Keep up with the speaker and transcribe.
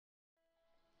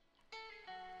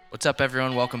What's up,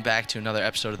 everyone? Welcome back to another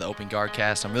episode of the Open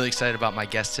GuardCast. I'm really excited about my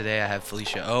guest today. I have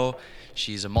Felicia O.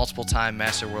 She's a multiple-time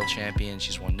Master World Champion.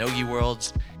 She's won Nogi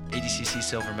Worlds, ADCC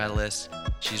silver medalist.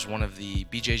 She's one of the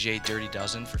BJJ Dirty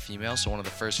Dozen for females, so one of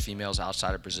the first females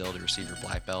outside of Brazil to receive her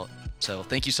black belt. So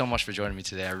thank you so much for joining me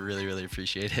today. I really, really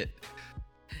appreciate it.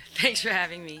 Thanks for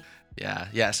having me.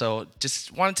 Yeah. So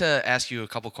just wanted to ask you a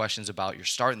couple questions about your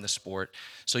start in the sport.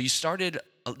 So you started,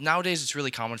 nowadays it's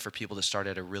really common for people to start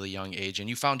at a really young age, and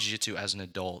you found jiu-jitsu as an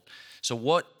adult. So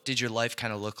what did your life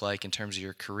kind of look like in terms of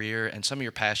your career and some of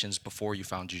your passions before you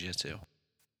found jiu-jitsu?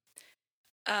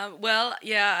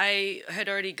 I had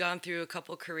already gone through a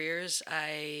couple careers.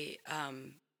 I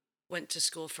went to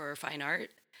school for fine art,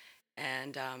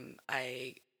 and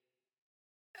I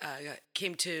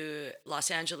came to Los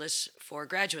Angeles for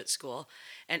graduate school.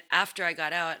 And after I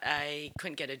got out, I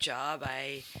couldn't get a job.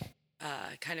 I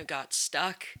kind of got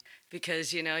stuck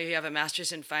because, you have a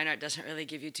master's in fine art, doesn't really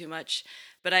give you too much.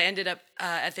 But I ended up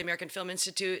at the American Film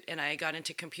Institute, and I got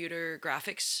into computer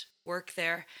graphics work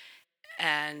there.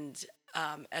 And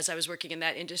as I was working in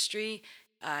that industry,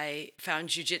 I found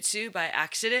jiu-jitsu by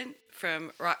accident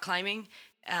from rock climbing.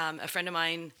 A friend of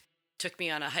mine took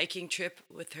me on a hiking trip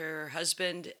with her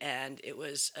husband, and it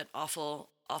was an awful,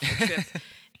 awful trip.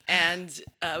 And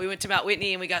we went to Mount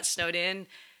Whitney, and we got snowed in,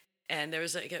 and there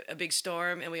was like a big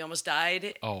storm, and we almost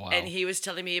died. Oh, wow. And he was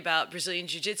telling me about Brazilian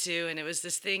Jiu-Jitsu, and it was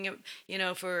this thing,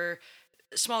 for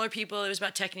smaller people, it was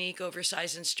about technique over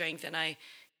size and strength, and I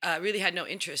really had no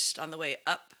interest on the way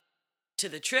up to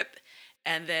the trip.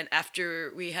 And then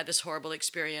after we had this horrible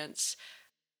experience,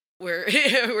 we're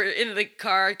in the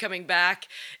car coming back,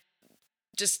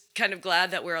 just kind of glad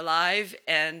that we're alive.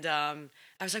 And I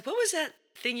was like, what was that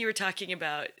thing you were talking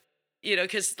about?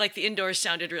 Because like the indoors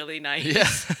sounded really nice. Yeah.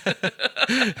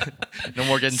 No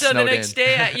more getting so snowed in. the next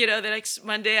day, the next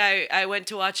Monday, I went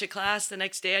to watch a class. The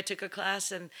next day I took a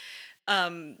class, and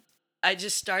I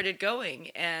just started going.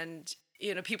 And,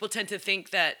 people tend to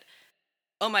think that,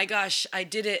 oh my gosh, I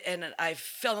did it and I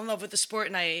fell in love with the sport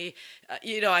and I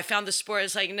found the sport.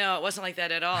 It's like, no, it wasn't like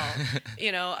that at all.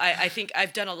 I think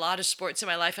I've done a lot of sports in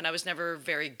my life and I was never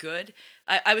very good.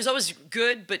 I was always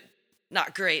good, but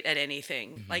not great at anything.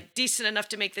 Mm-hmm. Like decent enough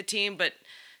to make the team, but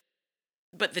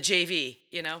the JV,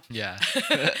 Yeah.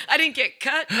 I didn't get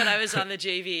cut, but I was on the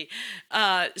JV.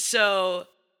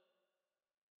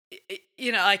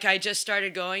 Like I just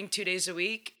started going 2 days a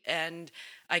week, and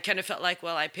I kind of felt like,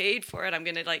 well, I paid for it. I'm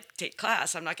going to take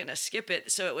class. I'm not going to skip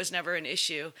it. So it was never an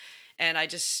issue. And I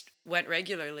just went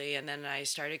regularly. And then I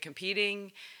started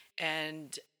competing,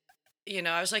 and,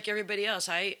 I was like everybody else.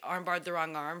 I armbarred the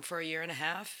wrong arm for a year and a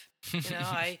half.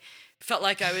 I felt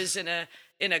like I was in a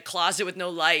closet with no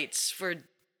lights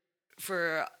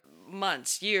for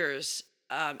months, years.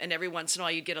 And every once in a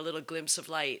while you'd get a little glimpse of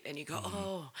light and you go,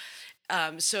 oh.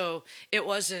 So it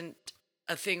wasn't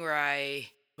a thing where I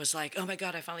was like, oh my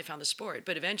God, I finally found the sport.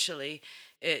 But eventually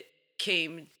it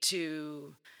came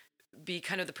to be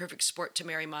kind of the perfect sport to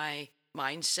marry my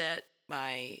mindset,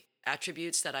 my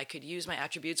attributes, that I could use my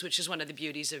attributes, which is one of the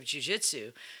beauties of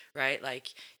jiu-jitsu, right? Like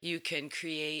you can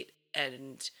create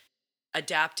and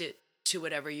adapt it to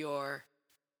whatever your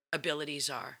abilities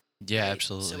are. Yeah, right?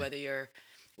 absolutely. So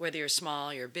whether you're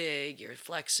small, you're big, you're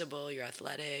flexible, you're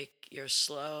athletic, you're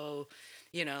slow,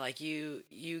 like you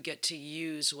get to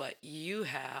use what you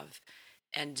have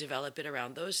and develop it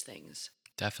around those things.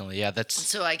 Definitely. Yeah,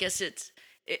 So I guess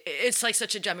it's like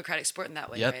such a democratic sport in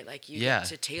that way, Yep. right? Like you get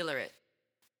to tailor it.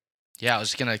 Yeah, I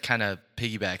was going to kind of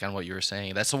piggyback on what you were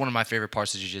saying. That's one of my favorite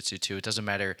parts of jiu-jitsu too. It doesn't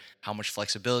matter how much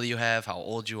flexibility you have, how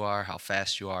old you are, how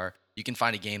fast you are. You can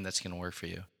find a game that's going to work for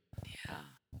you. Yeah.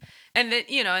 And then,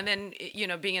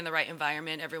 being in the right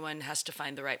environment, everyone has to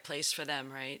find the right place for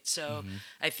them, right? So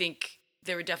I think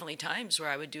there were definitely times where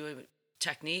I would do a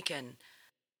technique and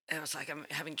it was like, I'm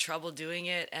having trouble doing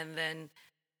it. And then,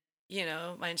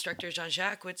 my instructor,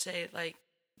 Jean-Jacques, would say, like,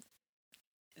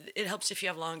 it helps if you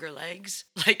have longer legs.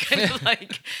 Like, kind of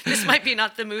like, this might be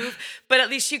not the move, but at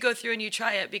least you go through and you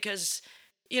try it because,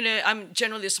 I'm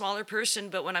generally a smaller person,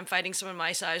 but when I'm fighting someone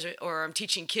my size or I'm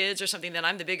teaching kids or something, then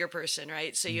I'm the bigger person,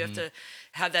 right? So you have to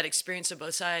have that experience of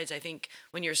both sides. I think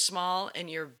when you're small and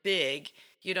you're big,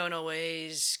 you don't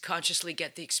always consciously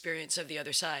get the experience of the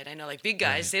other side. I know, like, big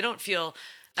guys, Right. they don't feel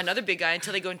another big guy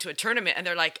until they go into a tournament and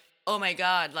they're like, oh my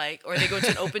God, like, or they go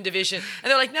to an open division and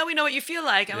they're like, no, we know what you feel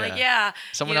like. I'm like, yeah.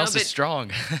 Someone else is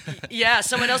strong. Yeah,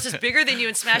 someone else is bigger than you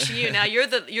and smashing you. Now you're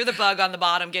the bug on the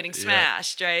bottom getting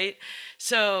smashed, right?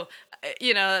 So,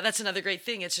 that's another great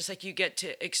thing. It's just like you get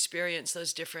to experience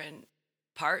those different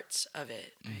parts of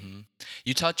it. Right? Hmm.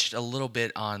 You touched a little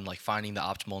bit on like finding the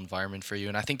optimal environment for you,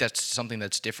 and I think that's something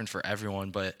that's different for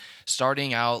everyone. But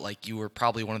starting out, like you were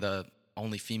probably one of the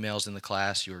only females in the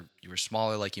class. You were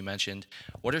smaller, like you mentioned.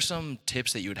 What are some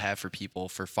tips that you would have for people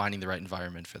for finding the right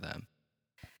environment for them?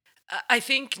 I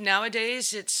think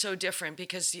nowadays it's so different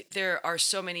because there are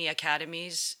so many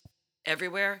academies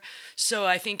everywhere. So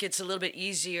I think it's a little bit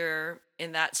easier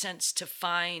in that sense to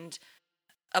find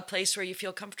a place where you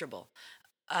feel comfortable.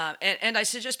 And I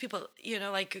suggest people,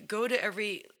 like go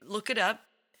to look it up.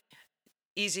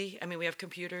 Easy. I mean, we have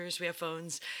computers, we have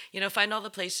phones. Find all the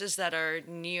places that are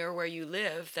near where you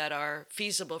live that are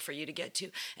feasible for you to get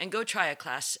to, and go try a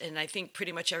class. And I think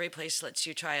pretty much every place lets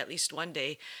you try at least one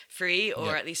day free, or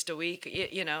Yep. at least a week.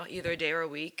 Either a day or a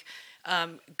week.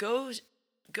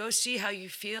 Go see how you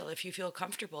feel, if you feel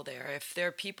comfortable there. If there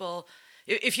are people,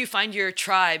 if you find your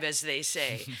tribe, as they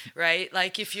say, right?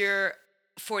 Like if you're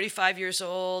 45 years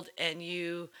old and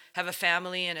you have a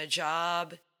family and a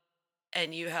job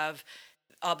and you have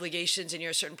obligations and you're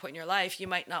at a certain point in your life, you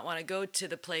might not want to go to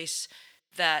the place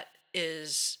that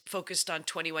is focused on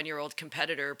 21-year-old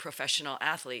competitor professional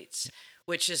athletes,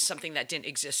 which is something that didn't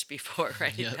exist before,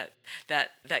 right? Yep.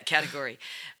 That category.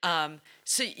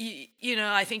 So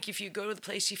I think if you go to the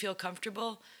place you feel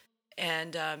comfortable,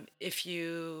 and if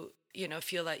you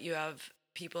feel that you have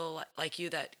people like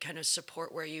you that kind of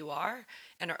support where you are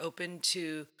and are open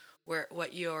to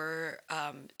what your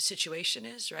situation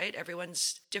is, right?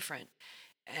 Everyone's different,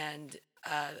 and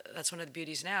that's one of the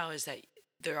beauties now, is that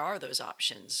there are those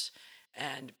options.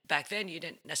 And back then, you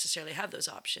didn't necessarily have those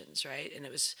options, right? And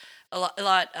it was a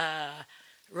lot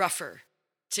rougher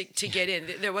to get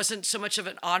in. There wasn't so much of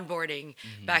an onboarding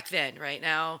Hmm. back then. Right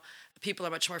now, people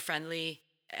are much more friendly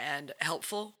and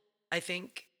helpful, I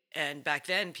think. And back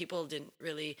then, people didn't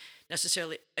really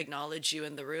necessarily acknowledge you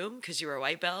in the room because you were a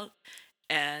white belt.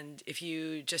 And if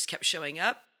you just kept showing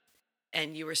up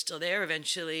and you were still there,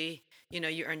 eventually,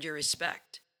 you earned your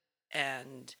respect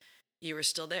and you were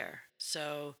still there.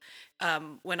 So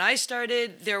when I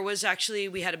started,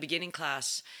 we had a beginning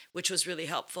class, which was really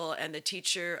helpful. And the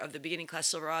teacher of the beginning class,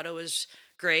 Silverado, was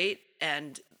great.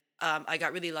 And I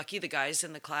got really lucky. The guys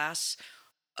in the class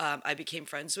I became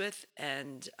friends with,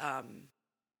 and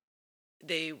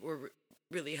they were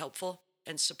really helpful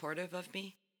and supportive of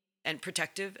me and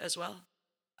protective as well.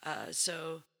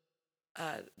 So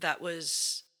that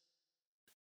was,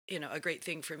 a great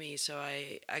thing for me. So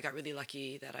I got really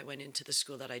lucky that I went into the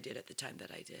school that I did at the time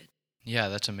that I did. Yeah,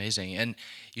 that's amazing. And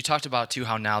you talked about too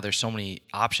how now there's so many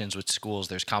options with schools.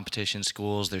 There's competition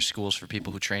schools, there's schools for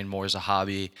people who train more as a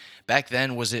hobby. Back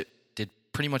then, did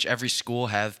pretty much every school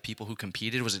have people who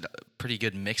competed? Was it a pretty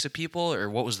good mix of people, or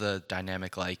what was the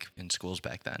dynamic like in schools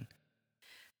back then?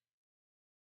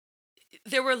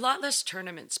 There were a lot less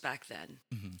tournaments back then.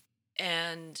 Hmm.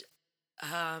 And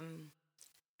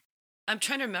I'm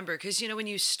trying to remember, because, when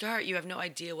you start, you have no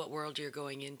idea what world you're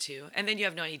going into. And then you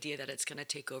have no idea that it's going to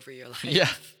take over your Yeah.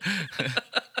 life.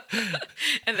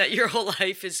 And that your whole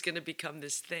life is going to become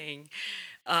this thing.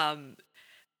 Um,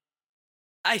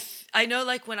 I know,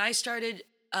 like when I started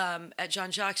at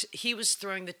John Jacques, he was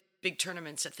throwing the big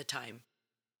tournaments at the time,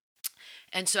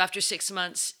 and so after 6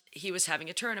 months, he was having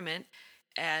a tournament,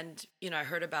 and I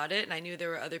heard about it, and I knew there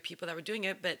were other people that were doing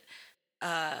it, but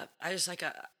I was like,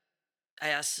 I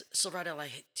asked Silverado,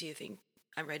 like, do you think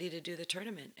I'm ready to do the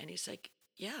tournament? And he's like,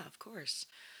 yeah, of course.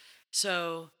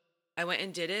 So I went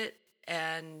and did it,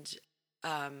 and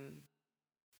um,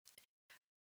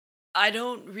 I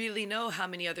don't really know how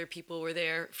many other people were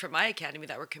there from my academy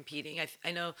that were competing.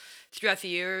 I know throughout the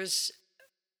years,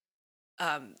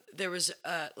 there was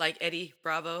like Eddie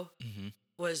Bravo Hmm.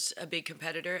 was a big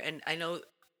competitor, and I know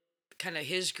kind of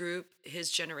his group, his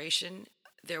generation.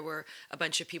 There were a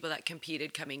bunch of people that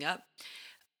competed coming up.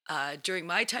 During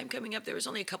my time coming up, there was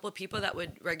only a couple of people that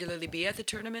would regularly be at the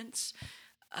tournaments.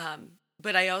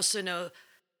 But I also know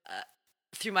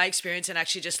through my experience, and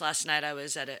actually just last night I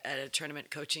was at a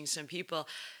tournament coaching some people.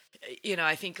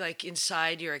 I think like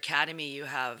inside your academy, you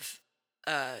have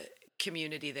a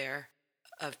community there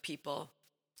of people,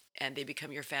 and they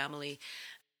become your family.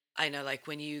 I know, like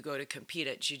when you go to compete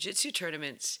at jiu-jitsu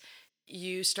tournaments,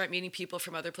 you start meeting people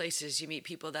from other places. You meet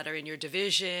people that are in your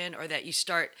division or that you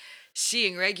start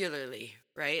seeing regularly,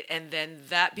 right? And then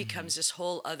that Hmm. becomes this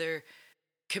whole other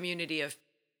community of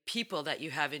people that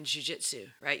you have in jiu-jitsu,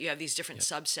 right? You have these different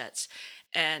Yep. subsets.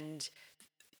 And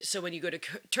so when you go to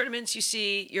tournaments, you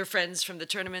see your friends from the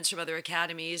tournaments from other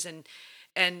academies, and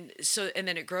then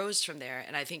it grows from there.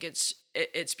 And I think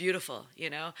it's beautiful.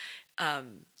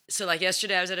 So like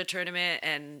yesterday I was at a tournament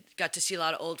and got to see a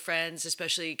lot of old friends,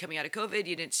 especially coming out of COVID.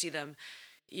 You didn't see them,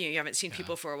 you haven't seen Yeah.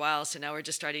 people for a while, so now we're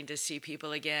just starting to see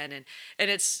people again, and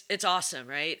it's awesome,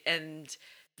 right? And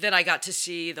then I got to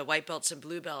see the white belts and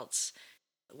blue belts.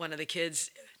 One of the kids,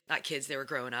 not kids, they were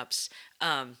grown ups.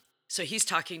 So he's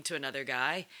talking to another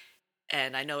guy,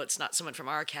 and I know it's not someone from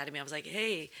our academy. I was like,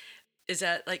 hey, is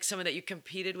that like someone that you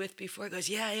competed with before? He goes,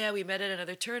 yeah, we met at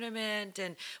another tournament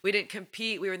and we didn't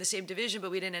compete. We were in the same division,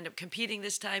 but we didn't end up competing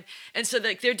this time. And so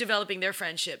like they're developing their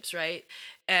friendships, right?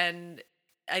 And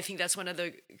I think that's one of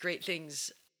the great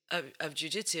things of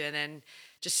jujitsu. And then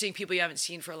just seeing people you haven't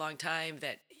seen for a long time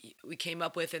that we came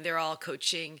up with, and they're all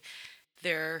coaching,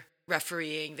 they're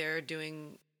refereeing, they're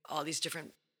doing all these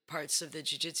different parts of the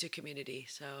jujitsu community.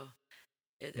 So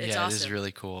it's Yeah, it is awesome.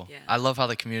 really cool. Yeah. I love how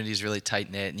the community is really tight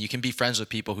knit, and you can be friends with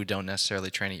people who don't necessarily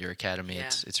train at your academy.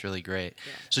 Yeah. It's really great.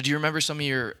 Yeah. So, do you remember some of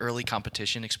your early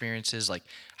competition experiences, like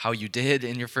how you did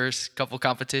in your first couple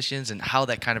competitions, and how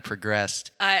that kind of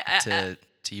progressed to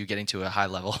you getting to a high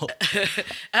level?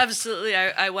 Absolutely.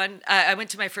 I won. I went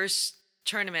to my first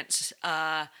tournaments.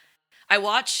 I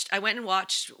went and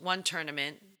watched one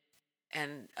tournament,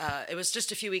 and it was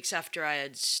just a few weeks after I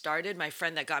had started. My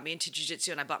friend that got me into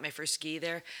jiu-jitsu, and I bought my first gi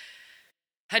there.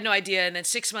 Had no idea, and then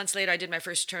 6 months later, I did my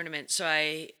first tournament. So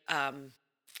I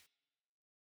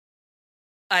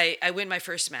win my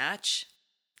first match,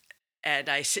 and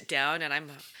I sit down, and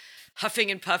I'm huffing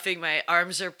and puffing. My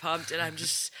arms are pumped, and I'm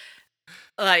just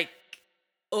like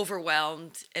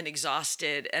overwhelmed and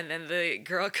exhausted. And then the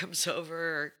girl comes over,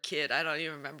 or kid, I don't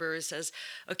even remember, says,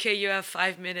 okay, you have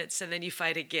 5 minutes and then you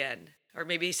fight again. Or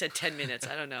maybe he said 10 minutes,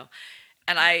 I don't know.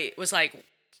 And I was like,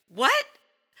 what?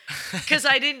 Because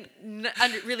I didn't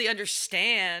really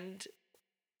understand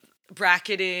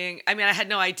bracketing. I mean, I had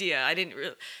no idea.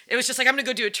 It was just like, I'm going to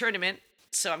go do a tournament,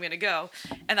 so I'm going to go.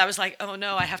 And I was like, oh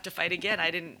no, I have to fight again.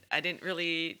 I didn't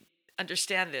really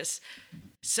understand this.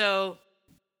 So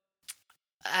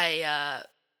I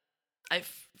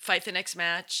fight the next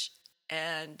match,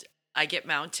 and I get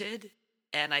mounted,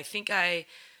 and I think I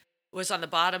was on the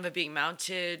bottom of being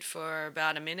mounted for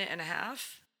about a minute and a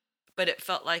half, but it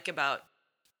felt like about,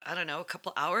 I don't know, a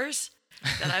couple hours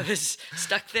that I was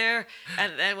stuck there.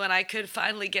 And then when I could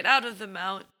finally get out of the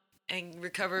mount and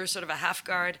recover sort of a half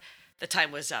guard, the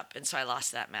time was up, and so I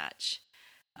lost that match.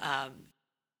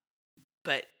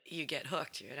 But you get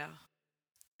hooked,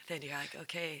 Then you're like,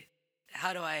 okay,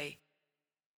 how do I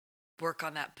work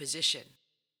on that position?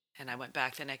 And I went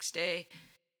back the next day,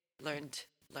 learned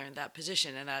that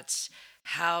position, and that's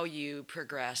how you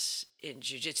progress in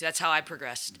jiu-jitsu. That's how I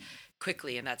progressed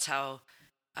quickly, and that's how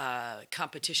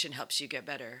competition helps you get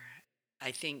better.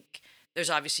 I think there's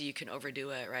obviously you can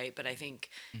overdo it, right? But I think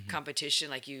Mhm. competition,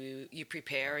 like you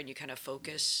prepare and you kind of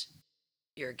focus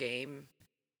your game,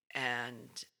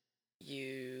 and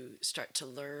you start to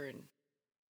learn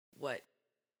what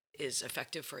is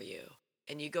effective for you,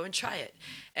 and you go and try it.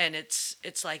 And it's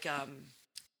like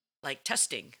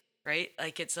testing, right?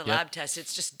 Like it's a Yep. lab test.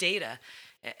 It's just data.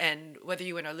 And whether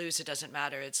you win or lose, it doesn't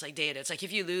matter. It's like data. It's like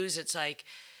if you lose, it's like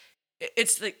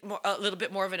it's like a little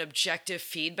bit more of an objective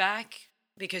feedback,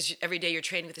 because every day you're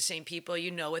training with the same people. You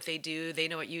know what they do. They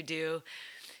know what you do.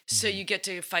 So Mhm. you get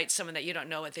to fight someone that you don't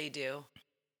know what they do.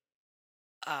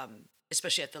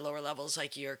 Especially at the lower levels,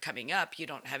 like you're coming up, you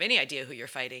don't have any idea who you're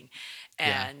fighting,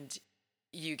 Yeah. and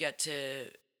you get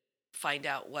to find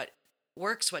out what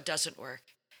works, what doesn't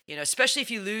work. Especially if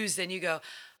you lose, then you go,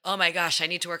 oh my gosh, I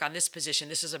need to work on this position.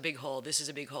 This is a big hole. This is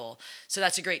a big hole. So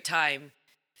that's a great time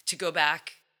to go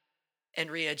back and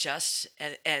readjust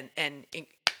and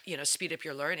speed up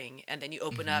your learning. And then you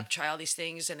open Mhm. up, try all these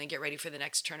things, and then get ready for the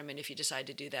next tournament if you decide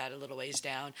to do that a little ways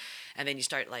down. And then you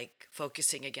start like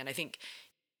focusing again. I think,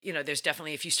 there's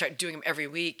definitely, if you start doing them every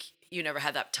week, you never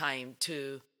have that time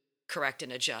to correct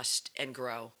and adjust and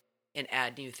grow and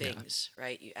add new Yeah. things,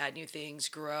 right? You add new things,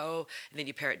 grow, and then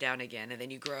you pare it down again, and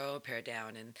then you grow, pare it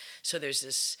down. And so there's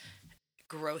this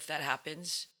growth that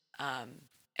happens. And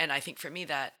I think for me,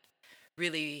 that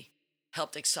really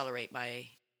helped accelerate my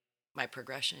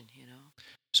progression.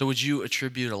 So, would you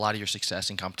attribute a lot of your success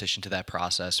in competition to that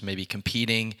process? Maybe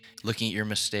competing, looking at your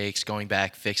mistakes, going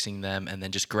back, fixing them, and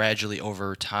then just gradually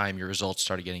over time, your results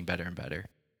started getting better and better.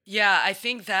 Yeah, I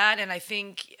think that, and I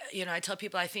think, I tell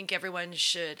people I think everyone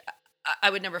should. I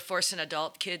would never force an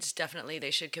adult. Kids definitely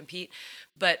they should compete,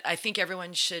 but I think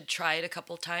everyone should try it a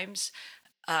couple times.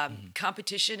 Mhm.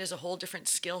 Competition is a whole different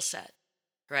skill set,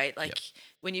 right? Yep. Like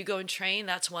when you go and train,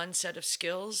 that's one set of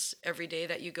skills every day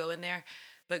that you go in there.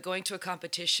 But going to a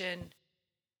competition,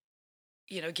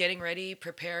 getting ready,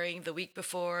 preparing the week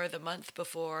before, the month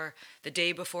before, the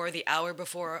day before, the hour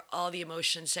before, all the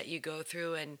emotions that you go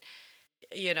through. And,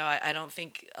 I don't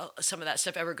think some of that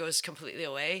stuff ever goes completely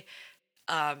away.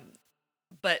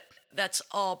 But that's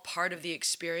all part of the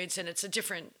experience, and it's a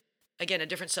different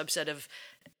subset of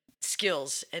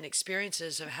skills and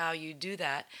experiences of how you do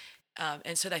that.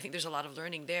 And so I think there's a lot of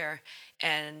learning there.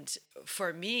 And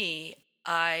for me,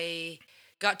 I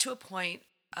got to a point,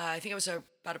 I think I was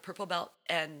about a purple belt,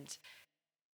 and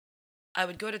I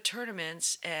would go to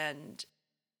tournaments, and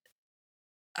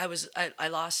I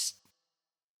lost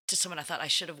to someone I thought I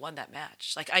should have won that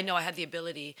match. Like, I know I had the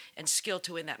ability and skill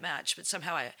to win that match, but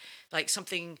somehow I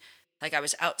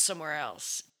was out somewhere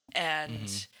else.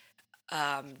 Mm-hmm.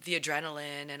 And the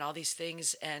adrenaline and all these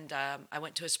things. And I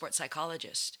went to a sports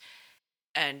psychologist,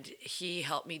 and he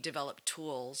helped me develop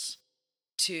tools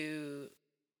to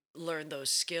learn those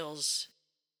skills,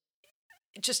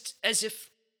 just as if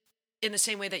in the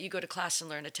same way that you go to class and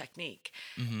learn a technique.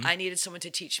 Mm-hmm. I needed someone to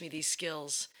teach me these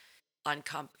skills on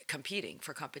competing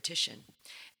for competition.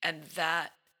 And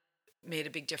that made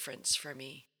a big difference for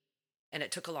me. And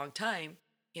it took a long time,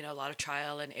 a lot of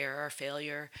trial and error,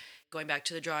 failure, going back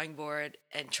to the drawing board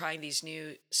and trying these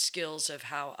new skills of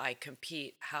how I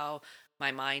compete, how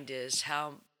my mind is,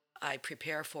 how I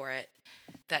prepare for it,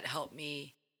 that helped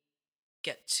me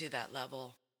get to that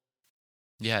level.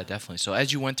 Yeah, definitely. So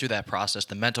as you went through that process,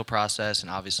 the mental process and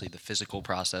obviously the physical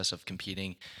process of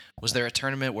competing, was there a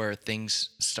tournament where things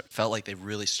felt like they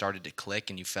really started to click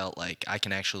and you felt like I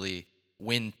can actually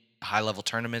win high level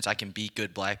tournaments, I can beat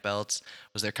good black belts?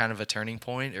 Was there kind of a turning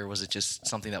point, or was it just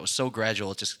something that was so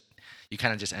gradual, it just you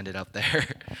kind of just ended up there?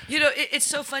 It's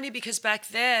so funny because back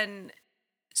then,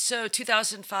 so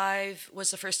 2005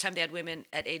 was the first time they had women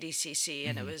at ADCC,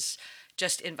 and it Hmm. was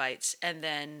just invites. And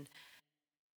then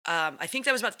I think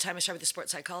that was about the time I started with the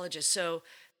sports psychologist. So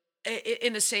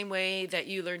in the same way that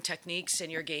you learn techniques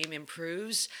and your game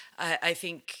improves, I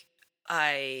think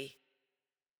I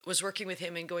was working with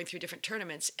him and going through different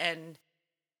tournaments. And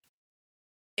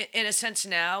in a sense,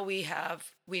 now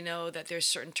we know that there's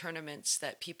certain tournaments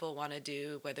that people want to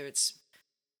do, whether it's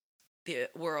the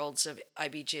worlds of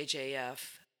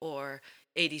IBJJF or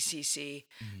ADCC.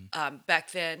 Hmm.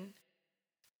 Back then,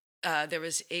 there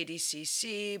was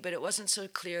ADCC, but it wasn't so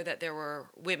clear that there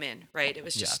were women, right? It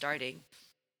was just Yeah. starting.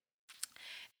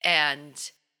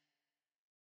 And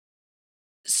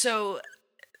so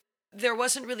there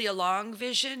wasn't really a long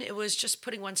vision. It was just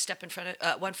putting one foot in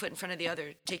front of the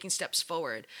other, taking steps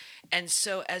forward. And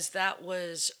so as that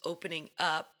was opening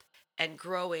up and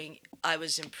growing, I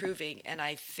was improving. And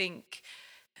I think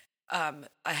I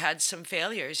had some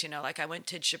failures, like I went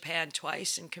to Japan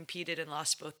twice and competed and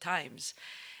lost both times.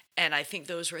 And I think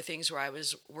those were things where I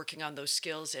was working on those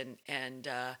skills and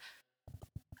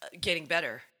getting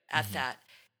better at Hmm. that.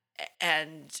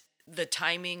 And the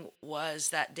timing was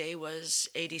that day was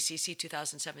ADCC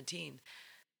 2017,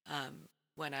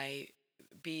 when I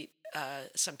beat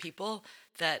some people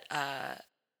that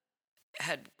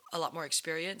had a lot more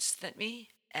experience than me,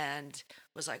 and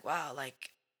was like, wow,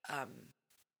 like um,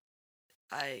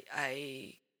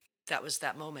 I that was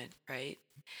that moment, right?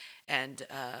 And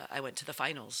I went to the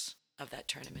finals of that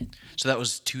tournament. So that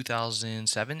was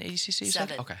 2007 ACC, you said?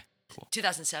 Seven, Okay, cool.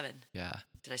 2007. Yeah.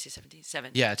 Did I say 17?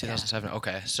 Seven. Yeah, Yeah. 2007.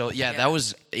 Okay. So yeah, that Yeah.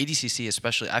 was ADCC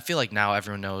especially. I feel like now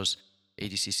everyone knows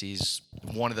ADCC's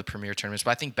one of the premier tournaments,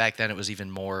 but I think back then it was even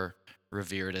more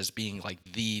revered as being like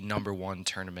the number one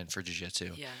tournament for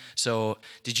jiu-jitsu. Yeah. So,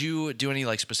 did you do any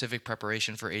like specific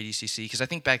preparation for ADCC? Because I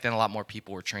think back then a lot more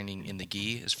people were training in the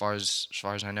gi, as far as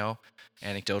I know.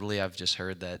 Anecdotally, I've just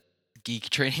heard that gi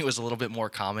training was a little bit more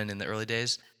common in the early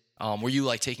days. Were you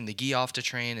like taking the gi off to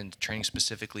train and training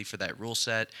specifically for that rule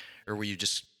set, or were you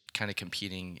just kind of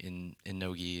competing in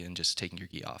no gi and just taking your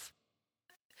gi off?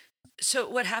 So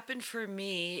what happened for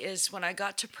me is when I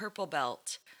got to purple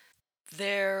belt,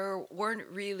 there weren't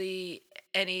really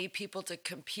any people to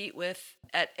compete with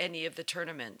at any of the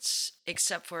tournaments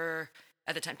except for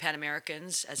at the time Pan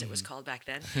Americans, as it was Hmm. called back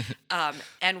then,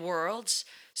 and Worlds.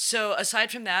 So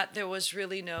aside from that, there was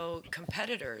really no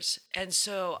competitors, and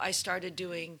so I started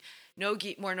doing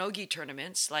more no-gi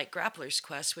tournaments like Grappler's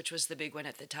Quest, which was the big one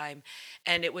at the time,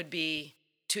 and it would be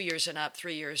 2 years and up,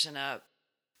 3 years and up,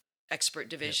 expert Yep.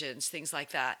 divisions, things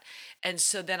like that. And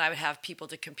so then I would have people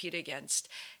to compete against.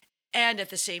 And at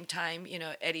the same time,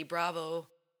 Eddie Bravo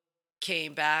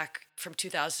came back from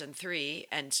 2003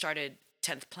 and started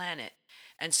 10th Planet.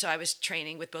 And so I was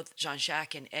training with both Jean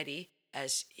Jacques and Eddie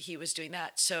as he was doing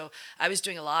that. So I was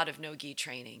doing a lot of no gi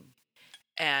training.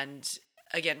 And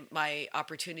again, my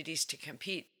opportunities to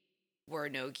compete were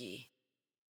no gi.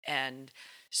 And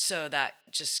so that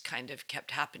just kind of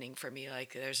kept happening for me.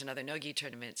 Like there's another no-gi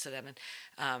tournament. So then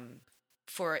um,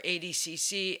 for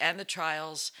ADCC and the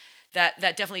trials, that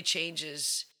definitely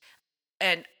changes.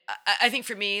 And I think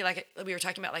for me, like we were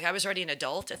talking about, like I was already an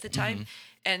adult at the time.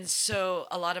 And so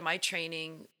a lot of my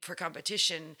training for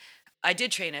competition, I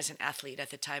did train as an athlete at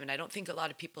the time. And I don't think a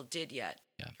lot of people did yet.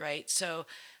 Yeah. Right. So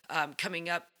coming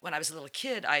up when I was a little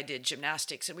kid, I did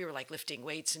gymnastics, and we were like lifting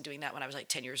weights and doing that when I was like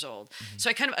 10 years old. So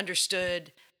I kind of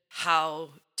understood how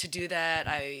to do that.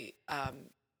 I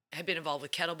had been involved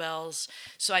with kettlebells.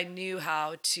 So I knew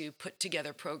how to put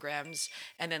together programs.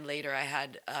 And then later I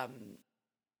had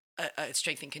a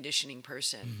strength and conditioning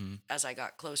person as I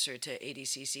got closer to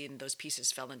ADCC, and those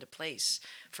pieces fell into place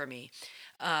for me.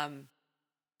 But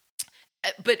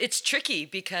it's tricky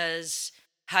because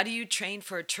how do you train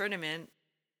for a tournament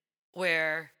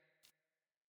where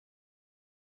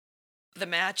the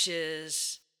match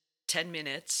is 10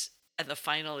 minutes and the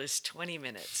final is 20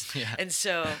 minutes? Yeah. And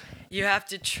so you have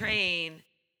to train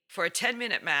for a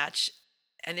 10-minute match,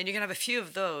 and then you're going to have a few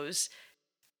of those.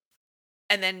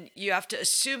 And then you have to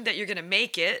assume that you're going to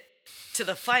make it to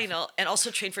the final and also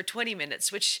train for 20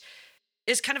 minutes, which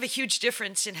is kind of a huge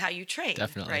difference in how you train.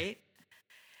 Definitely. Right?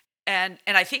 And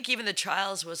I think even the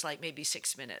trials was like maybe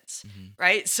 6 minutes,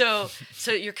 right? So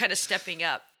you're kind of stepping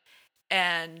up.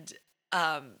 And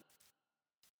I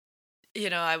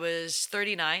was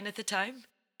 39 at the time,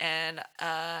 and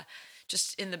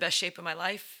just in the best shape of my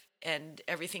life, and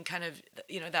everything kind of,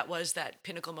 that was that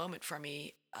pinnacle moment for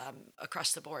me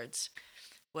across the boards.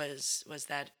 Was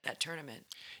that tournament.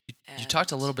 You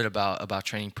talked a little bit about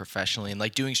training professionally and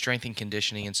like doing strength and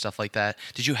conditioning and stuff like that.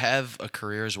 Did you have a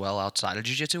career as well outside of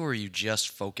jiu-jitsu, or were you just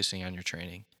focusing on your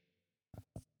training?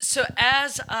 So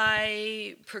as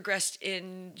I progressed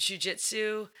in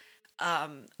jiu-jitsu,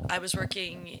 I was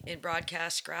working in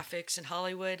broadcast, graphics in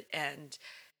Hollywood, and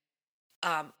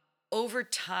over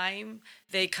time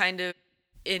they kind of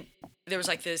there was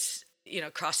like this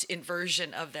cross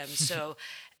inversion of them. So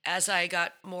as I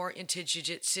got more into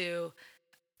jiu-jitsu,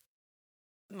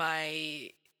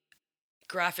 my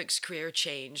graphics career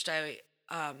changed. I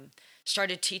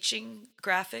started teaching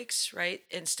graphics, right,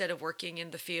 instead of working in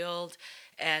the field.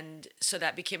 And so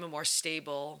that became a more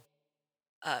stable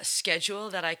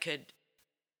schedule that I could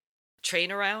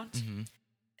train around,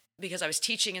 because I was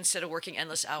teaching instead of working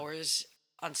endless hours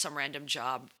on some random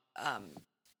job.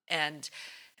 And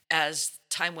as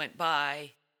time went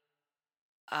by,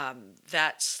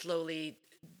 that slowly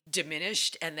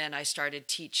diminished, and then I started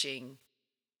teaching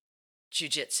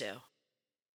jiu-jitsu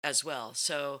as well.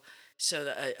 So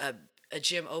a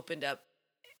gym opened up,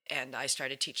 and I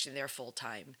started teaching there full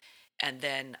time. And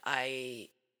then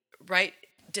right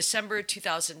December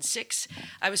 2006,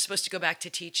 I was supposed to go back to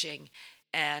teaching,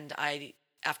 and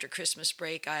after Christmas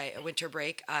break, winter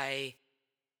break, I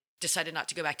decided not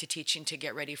to go back to teaching to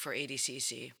get ready for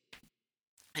ADCC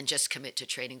and just commit to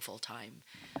training full time.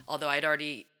 Although I'd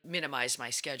already minimized my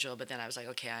schedule, but then I was like,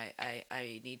 okay,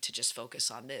 I need to just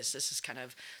focus on this. This is kind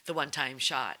of the one-time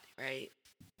shot, right?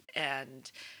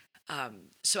 And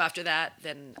so after that,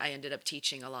 then I ended up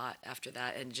teaching a lot after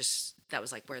that, and just that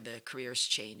was like where the careers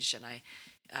changed, and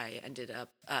I ended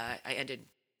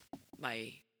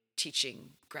my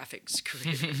teaching graphics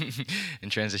career. And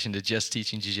transition to just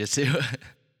teaching jiu-jitsu.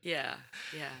 Yeah.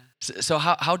 So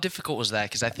how difficult was that?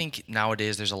 Because I think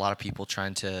nowadays there's a lot of people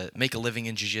trying to make a living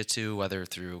in jiu-jitsu, whether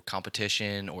through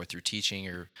competition or through teaching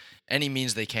or any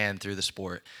means they can through the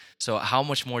sport. So how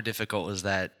much more difficult was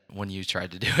that when you tried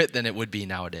to do it than it would be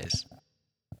nowadays?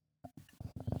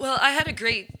 Well, I had a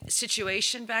great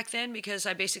situation back then because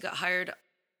I basically got hired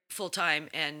full time,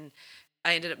 and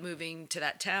I ended up moving to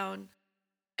that town,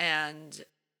 and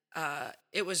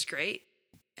it was great.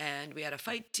 And we had a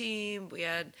fight team. We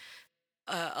had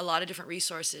a lot of different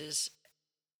resources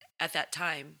at that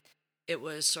time. It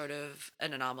was sort of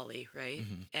an anomaly, right?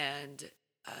 And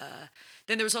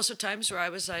then there was also times where I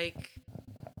was like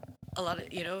a lot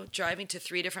of, driving to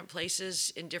 3 different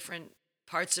places in different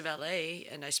parts of LA.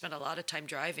 And I spent a lot of time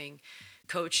driving,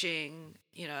 coaching.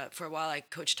 For a while I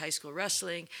coached high school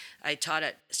wrestling. I taught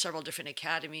at several different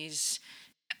academies,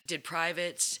 did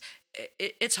privates.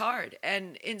 It's hard.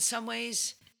 And in some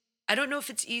ways, I don't know if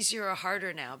it's easier or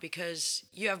harder now because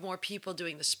you have more people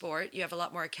doing the sport. You have a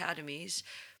lot more academies,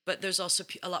 but there's also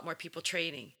a lot more people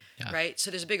training, right?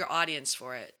 So there's a bigger audience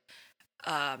for it.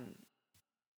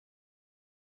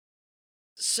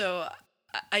 So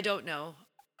I don't know.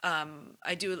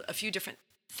 I do a few different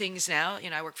things now.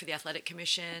 I work for the Athletic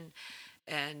Commission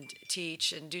and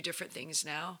teach and do different things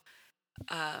now.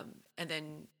 And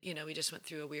then, we just went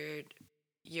through a weird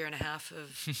year and a half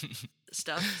of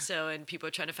stuff. And people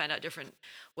are trying to find out different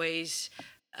ways.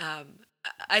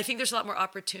 I think there's a lot more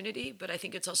opportunity, but I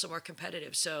think it's also more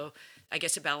competitive. So I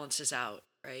guess it balances out,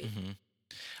 right?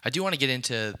 I do want to get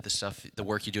into the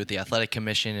work you do at the athletic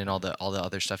commission and all the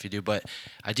other stuff you do, but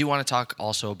I do want to talk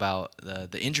also about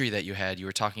the injury that you had. You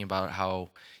were talking about how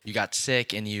you got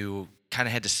sick and you kind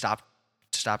of had to stop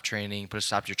training, put a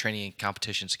stop to your training and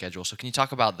competition schedule. So can you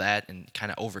talk about that and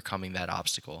kind of overcoming that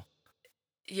obstacle?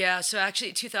 Yeah, so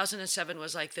actually 2007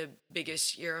 was like the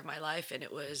biggest year of my life, and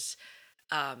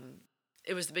um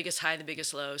it was the biggest high and the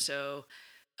biggest low. So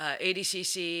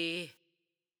ADCC,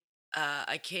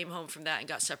 I came home from that and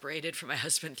got separated from my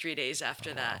husband 3 days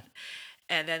after Oh wow. that.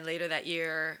 And then later that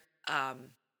year,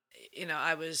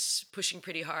 I was pushing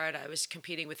pretty hard. I was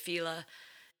competing with Fila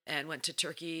and went to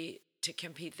Turkey to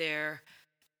compete there.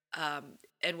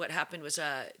 And what happened was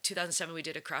 2007, we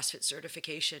did a CrossFit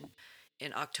certification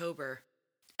in October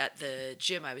at the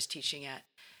gym I was teaching at.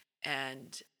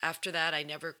 And after that, I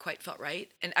never quite felt right.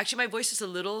 And actually, my voice is a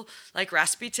little like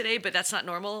raspy today, but that's not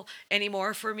normal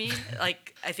anymore for me.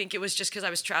 Like, I think it was just because I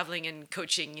was traveling and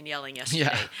coaching and yelling Yeah.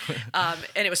 yesterday.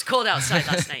 And it was cold outside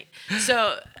last night.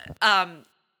 So,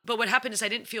 but what happened is I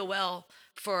didn't feel well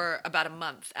for about a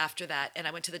month after that. And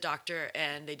I went to the doctor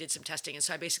and they did some testing. And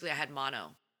so I had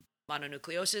mono.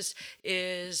 Mononucleosis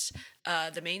is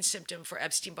the main symptom for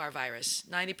Epstein-Barr virus.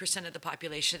 90% of the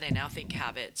population they now think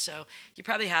have it. So you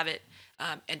probably have it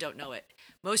and don't know it.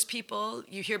 Most people,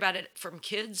 you hear about it from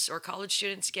kids or college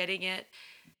students getting it,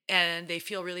 and they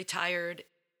feel really tired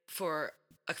for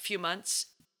a few months,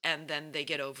 and then they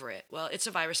get over it. Well, it's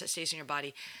a virus that stays in your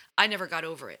body. I never got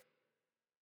over it.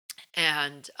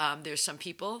 And there's some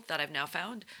people that I've now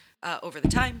found over the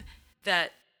time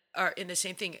that are in the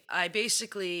same thing. I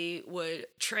basically would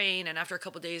train, and after a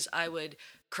couple of days, I would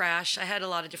crash. I had a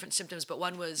lot of different symptoms, but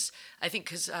one was, I think,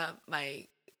 because my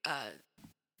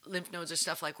lymph nodes or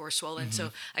stuff like were swollen, Hmm.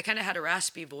 so I kind of had a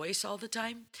raspy voice all the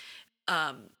time.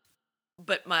 Um,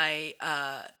 but my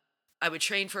I would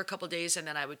train for a couple of days and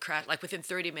then I would crash. Like within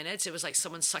 30 minutes, it was like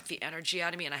someone sucked the energy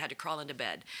out of me, and I had to crawl into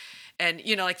bed. And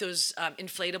like those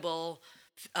inflatable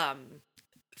um,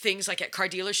 things like at car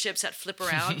dealerships that flip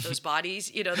around, those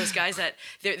bodies, those guys that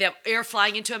they have air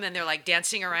flying into them and they're like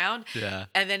dancing around. Yeah.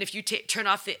 And then if you turn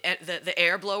off the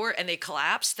air blower and they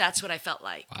collapse, that's what I felt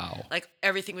like. Wow. Like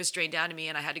everything was drained down to me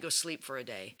and I had to go sleep for a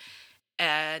day.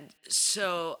 And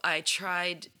so I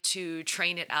tried to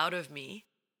train it out of me.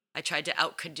 I tried to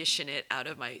outcondition it out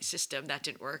of my system. That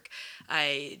didn't work.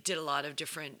 I did a lot of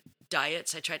different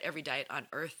diets. I tried every diet on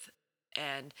earth,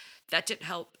 and that didn't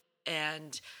help.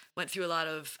 And went through a lot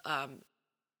of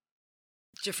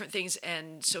different things.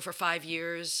 And so for 5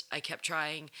 years, I kept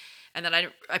trying. And then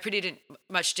I pretty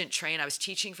didn't train. I was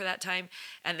teaching for that time.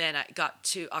 And then I got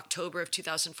to October of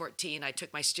 2014. I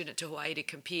took my student to Hawaii to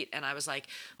compete. And I was like,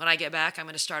 when I get back, I'm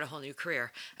going to start a whole new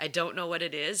career. I don't know what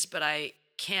it is, but I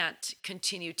can't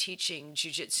continue teaching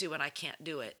jujitsu when I can't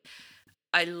do it.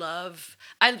 I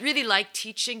really like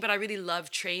teaching, but I really love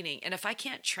training. And if I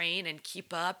can't train and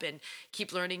keep up and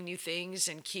keep learning new things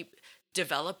and keep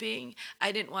developing,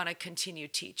 I didn't want to continue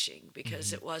teaching because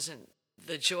Hmm. it wasn't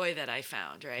the joy that I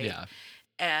found, right? Yeah.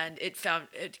 And it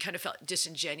kind of felt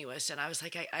disingenuous. And I was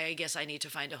like, I guess I need to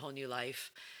find a whole new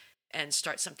life and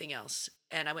start something else.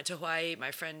 And I went to Hawaii.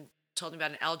 My friend told me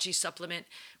about an algae supplement.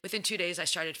 Within 2 days, I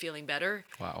started feeling better.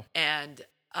 Wow. And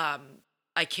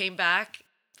I came back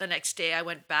the next day. I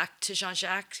went back to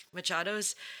Jean-Jacques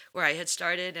Machado's where I had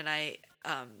started, and I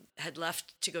had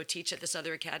left to go teach at this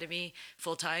other academy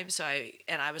full time.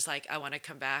 I was like, I want to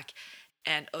come back,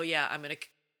 and oh yeah, I'm gonna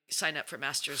sign up for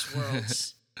Masters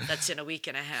Worlds. That's in a week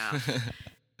and a half.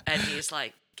 And he's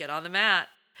like, get on the mat.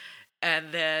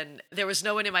 And then there was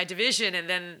no one in my division, and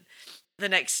then the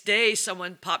next day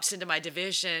someone pops into my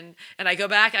division, and I go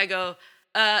back. I go,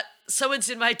 someone's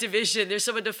in my division. There's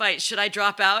someone to fight. Should I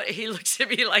drop out? He looks at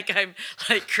me like I'm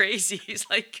like crazy. He's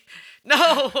like,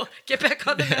 no, get back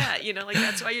on the mat. Like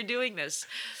that's why you're doing this.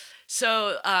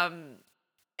 So, and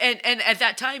at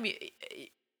that time,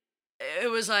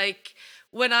 it was like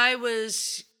when I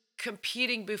was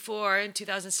competing before in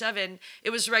 2007, it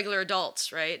was regular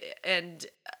adults, right? And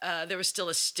there was still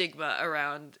a stigma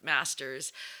around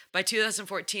masters. By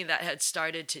 2014, that had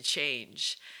started to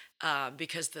change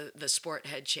because the sport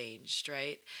had changed,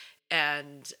 right?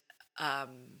 And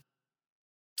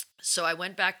so I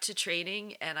went back to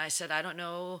training and I said, I don't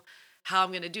know how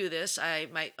I'm going to do this. I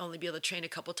might only be able to train a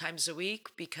couple times a week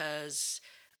because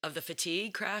of the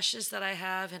fatigue crashes that I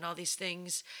have and all these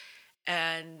things.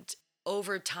 And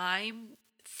over time,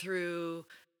 through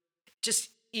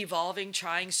just evolving,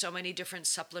 trying so many different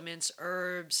supplements,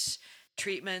 herbs,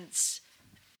 treatments,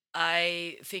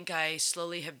 I think I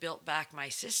slowly have built back my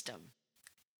system.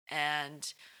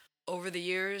 And over the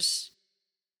years,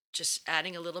 just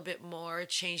adding a little bit more,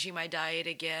 changing my diet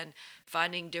again,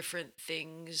 finding different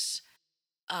things.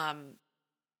 Um,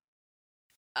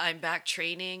 I'm back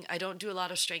training. I don't do a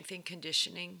lot of strength and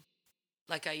conditioning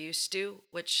like I used to,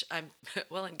 which I'm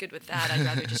well and good with that. I'd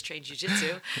rather just train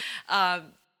jujitsu.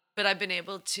 Um, but I've been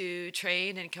able to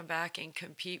train and come back and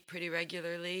compete pretty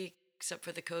regularly, except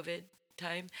for the COVID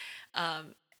time.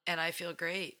 Um, and I feel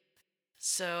great.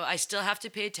 So I still have to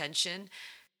pay attention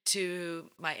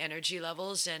to my energy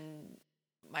levels and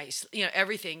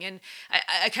everything. And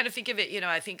I kind of think of it,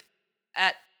 I think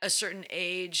at a certain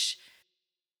age,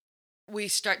 we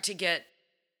start to get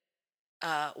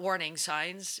warning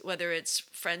signs, whether it's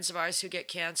friends of ours who get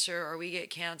cancer or we get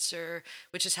cancer,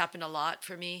 which has happened a lot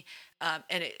for me. And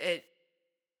it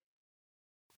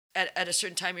at a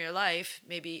certain time in your life,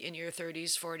 maybe in your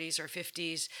 30s, 40s, or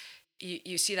 50s,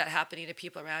 you see that happening to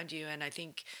people around you. And I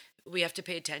think we have to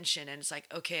pay attention. And it's like,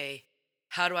 okay,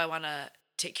 how do I want to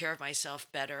take care of myself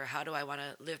better? How do I want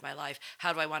to live my life?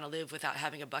 How do I want to live without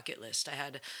having a bucket list? I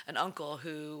had an uncle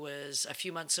who was a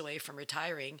few months away from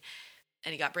retiring,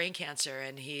 and he got brain cancer,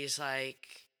 and he's like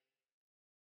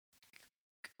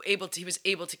he was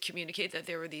able to communicate that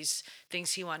there were these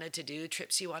things he wanted to do,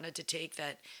 trips he wanted to take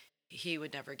that he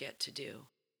would never get to do.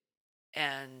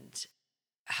 And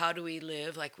how do we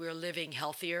live? Like, we're living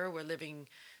healthier, we're living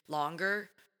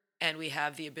longer, and we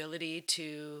have the ability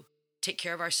to take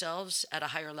care of ourselves at a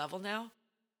higher level now.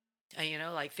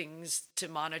 And, like, things to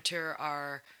monitor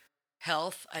our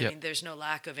health. I Yep. mean, there's no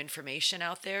lack of information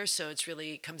out there. So it's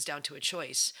really comes down to a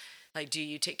choice. Like, do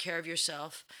you take care of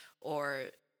yourself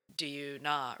or do you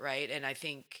not? Right. And I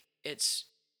think it's,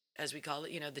 as we call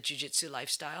it, the jujitsu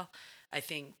lifestyle. I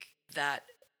think that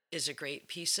is a great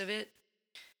piece of it.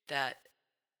 That,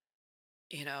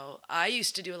 I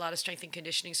used to do a lot of strength and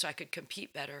conditioning so I could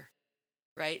compete better.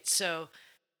 Right. So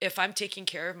if I'm taking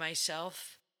care of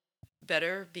myself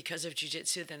better because of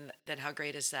jujitsu, then how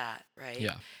great is that, right?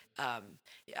 Yeah.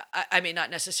 Yeah, I may not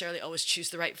necessarily always choose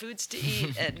the right foods to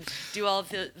eat and do all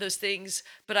of those things,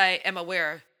 but I am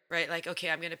aware, right? Like, okay,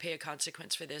 I'm going to pay a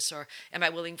consequence for this, or am I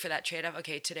willing for that trade-off?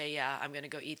 Okay, today, yeah, I'm going to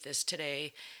go eat this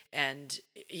today, and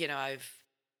I've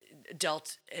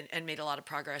dealt and made a lot of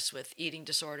progress with eating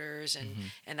disorders Hmm.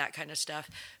 and that kind of stuff.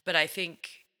 But I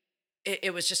think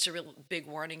it was just a real big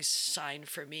warning sign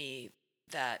for me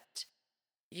that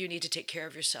you need to take care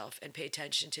of yourself and pay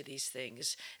attention to these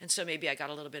things. And so maybe I got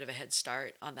a little bit of a head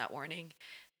start on that warning.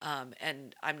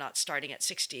 And I'm not starting at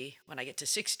 60 when I get to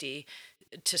 60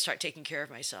 to start taking care of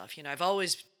myself. I've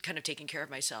always kind of taken care of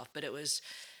myself, but it was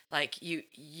like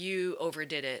you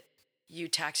overdid it. You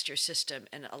taxed your system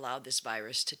and allowed this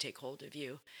virus to take hold of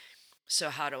you. So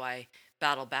how do I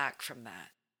battle back from that?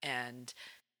 And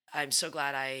I'm so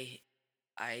glad I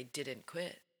didn't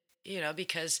quit,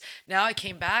 because now I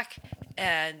came back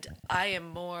and I am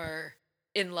more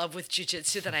in love with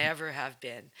jujitsu than I ever have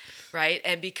been, right?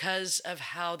 And because of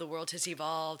how the world has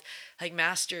evolved, like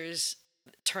Masters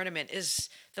tournament is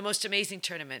the most amazing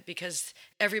tournament because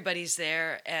everybody's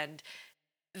there and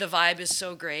the vibe is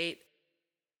so great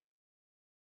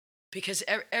because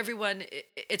everyone,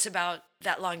 it's about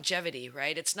that longevity,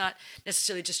 right? It's not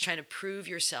necessarily just trying to prove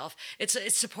yourself. It's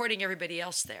supporting everybody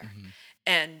else there. Hmm.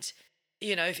 And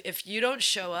if you don't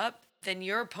show up, then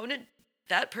your opponent,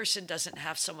 that person doesn't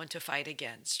have someone to fight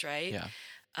against, right? Yeah.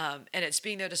 And it's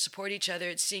being there to support each other.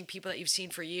 It's seeing people that you've seen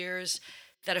for years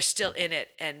that are still in it,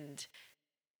 and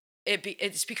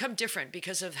it's become different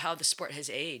because of how the sport has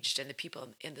aged and the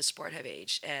people in the sport have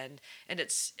aged, and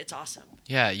it's awesome.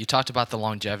 Yeah, you talked about the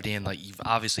longevity, and like you've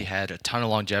obviously had a ton of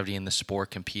longevity in the sport,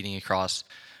 competing across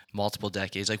multiple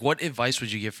decades. Like, what advice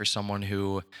would you give for someone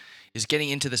who is getting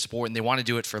into the sport and they want to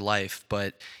do it for life,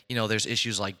 but there's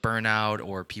issues like burnout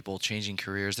or people changing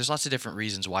careers. There's lots of different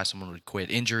reasons why someone would quit: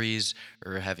 injuries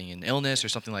or having an illness or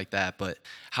something like that. But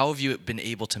how have you been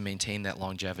able to maintain that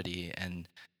longevity and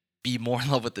be more in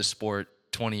love with the sport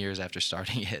 20 years after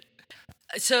starting it?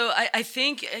 So I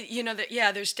think that,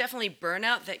 yeah, there's definitely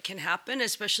burnout that can happen,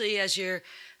 especially as you're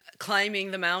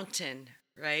climbing the mountain,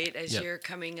 right? As Yep. you're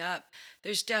coming up,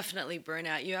 there's definitely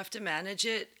burnout. You have to manage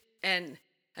it. And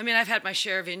I mean, I've had my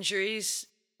share of injuries,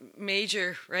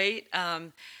 major, right?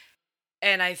 And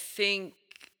I think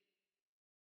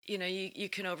you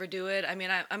can overdo it. I mean,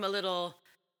 I'm a little.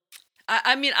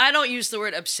 I mean, I don't use the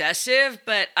word obsessive,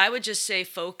 but I would just say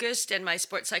focused. And my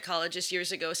sports psychologist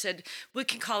years ago said we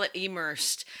can call it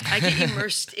immersed. I get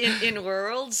immersed in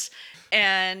worlds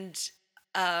and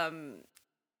um,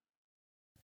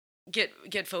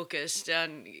 get focused.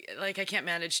 And like, I can't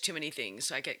manage too many things,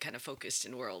 so I get kind of focused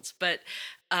in worlds. But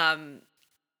um,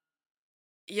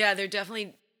 yeah, they're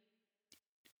definitely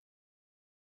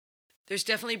there's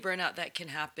definitely burnout that can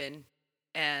happen.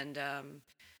 And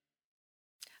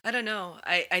I don't know.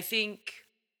 I think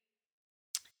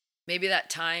maybe that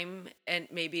time and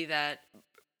maybe that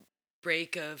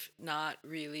break of not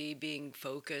really being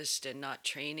focused and not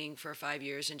training for 5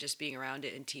 years and just being around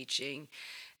it and teaching,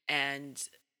 and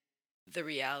the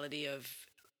reality of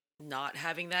not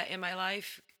having that in my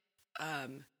life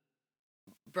um,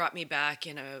 brought me back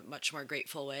in a much more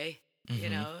grateful way. You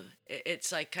Mm-hmm. know,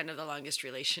 it's like kind of the longest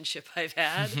relationship I've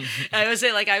had. I was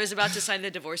like I was about to sign the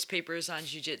divorce papers on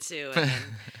jujitsu, and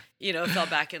then, fell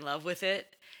back in love with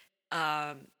it.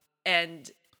 Um, and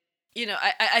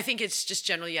I think it's just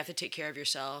generally you have to take care of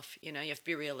yourself. You have to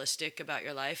be realistic about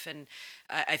your life, and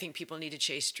I think people need to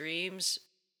chase dreams,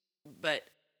 but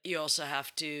you also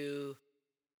have to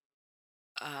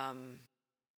um,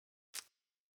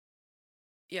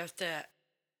 you have to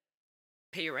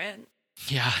pay your rent.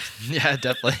 Yeah, yeah,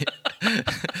 definitely.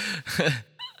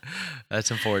 That's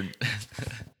important.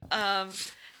 Um,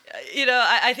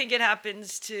 I think it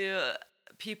happens to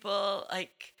people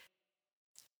like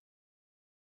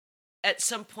at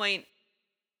some point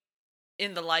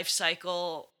in the life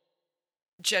cycle.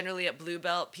 Generally, at blue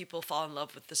belt, people fall in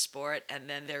love with the sport and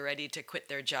then they're ready to quit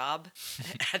their job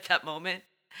at that moment.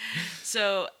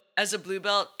 So, as a blue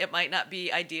belt, it might not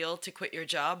be ideal to quit your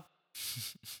job.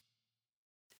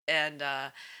 And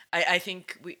I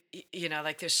think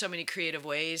like there's so many creative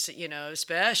ways,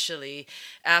 especially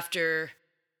after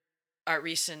our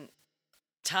recent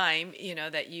time,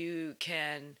 that you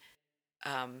can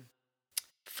um,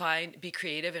 be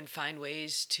creative and find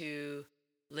ways to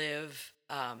live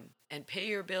and pay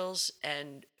your bills,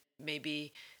 and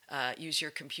maybe use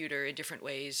your computer in different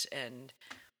ways, and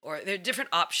or there are different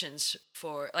options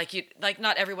for like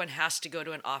not everyone has to go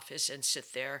to an office and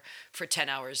sit there for 10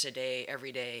 hours a day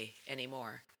every day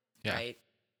anymore, Yeah, right?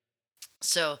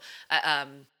 So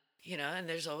and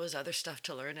there's always other stuff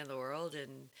to learn in the world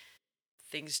and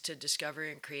things to discover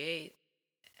and create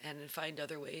and find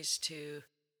other ways to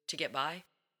get by.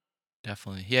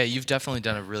 definitely. Yeah, you've definitely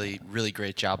done a really, really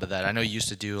great job of that. I know you used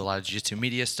to do a lot of jiu-jitsu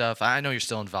media stuff. I know you're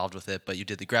still involved with it, but you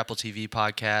did the Grapple TV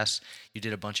podcast. You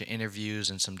did a bunch of interviews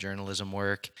and some journalism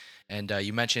work, and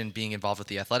you mentioned being involved with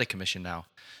the athletic commission now.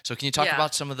 So, can you talk Yeah.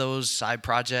 about some of those side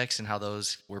projects and how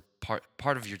those were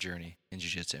part of your journey in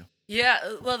jiu-jitsu?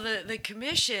 Yeah, well, the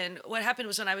commission. What happened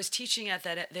was when I was teaching at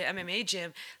the MMA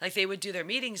gym, like they would do their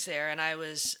meetings there, and I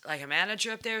was like a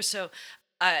manager up there, so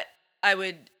I I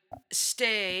would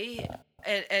stay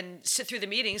and sit through the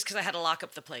meetings because I had to lock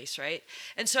up the place, right?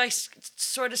 And so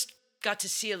sort of got to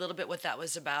see a little bit what that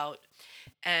was about.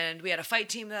 And we had a fight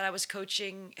team that I was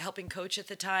coaching, helping coach at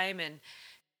the time, and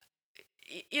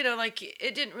like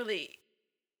it didn't really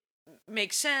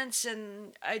make sense,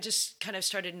 and I just kind of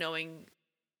started knowing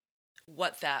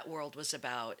what that world was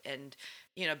about. And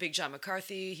Big John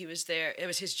McCarthy, he was there, it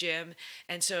was his gym,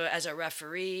 and so as a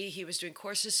referee he was doing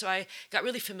courses, so I got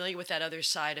really familiar with that other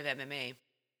side of MMA.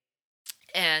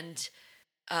 And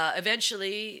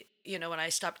eventually, when I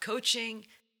stopped coaching,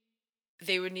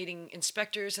 they were needing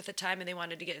inspectors at the time, and they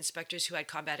wanted to get inspectors who had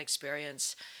combat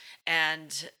experience,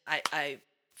 and I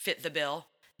fit the bill,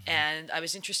 and I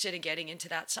was interested in getting into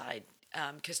that side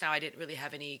because now I didn't really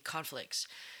have any conflicts.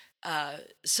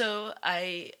 So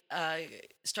I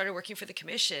started working for the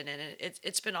commission, and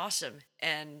it's been awesome.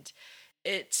 And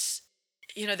it's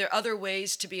there are other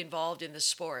ways to be involved in the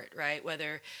sport, right?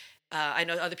 Whether I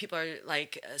know other people are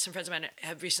like some friends of mine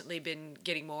have recently been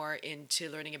getting more into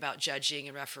learning about judging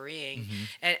and refereeing,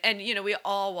 Hmm. and we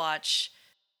all watch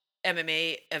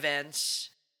MMA events,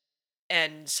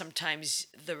 and sometimes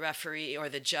the referee or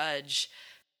the judge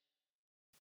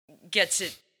gets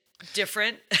it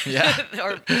different Yeah.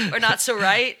 or not so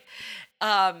right.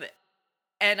 Um,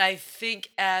 and I think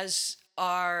as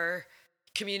our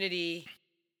community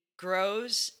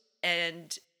grows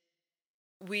and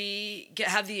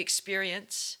have the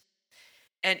experience,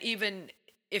 and even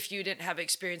if you didn't have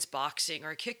experience boxing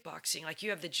or kickboxing, like you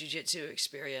have the jujitsu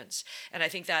experience, and I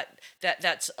think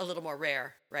that's a little more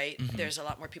rare, right? Hmm. There's a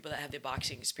lot more people that have the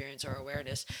boxing experience or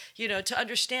awareness, to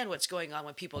understand what's going on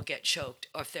when people get choked,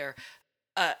 or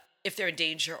uh, if they're in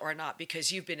danger or not,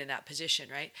 because you've been in that position,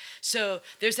 right? So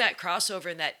there's that crossover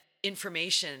and that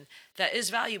information that is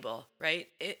valuable, right,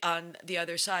 on the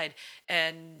other side.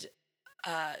 And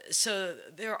so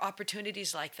there are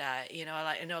opportunities like that.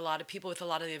 I know a lot of people with a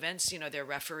lot of the events, they're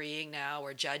refereeing now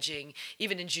or judging,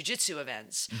 even in jujitsu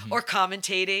events, Hmm. or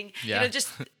commentating, Yeah. just,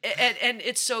 and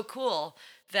it's so cool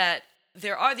that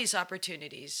there are these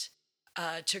opportunities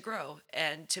to grow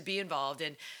and to be involved.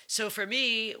 And so for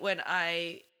me, when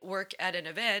I work at an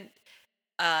event,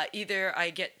 either I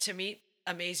get to meet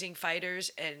amazing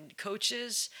fighters and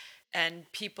coaches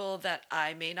and people that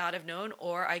I may not have known,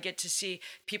 or I get to see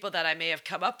people that I may have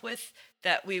come up with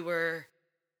that we were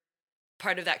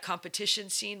part of that competition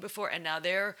scene before, and now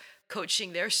they're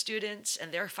coaching their students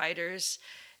and their fighters.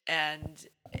 And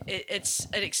it's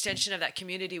an extension of that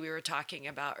community we were talking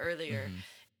about earlier.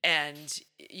 And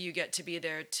you get to be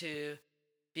there to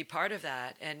be part of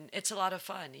that. And it's a lot of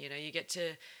fun. You get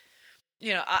to,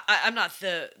 I'm not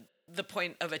the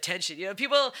point of attention.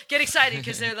 People get excited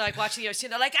because they're like watching the UFC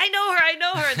and they're like, I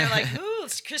know her. And they're like, ooh,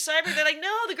 it's Chris Cyber. They're like,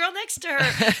 no, the girl next to her,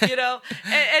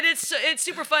 and it's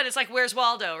super fun. It's like, where's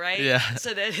Waldo, right? Yeah.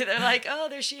 So they're like, oh,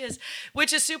 there she is,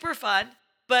 which is super fun.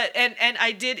 But, and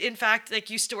I did, in fact,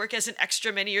 used to work as an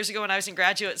extra many years ago when I was in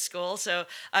graduate school. So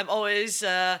I'm always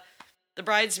the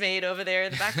bridesmaid over there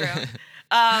in the background.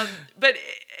 But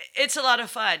it's a lot of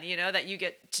fun, that you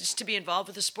get just to be involved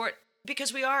with the sport,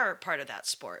 because we are part of that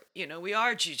sport. We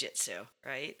are jiu-jitsu,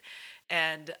 right?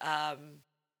 And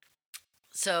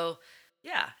so,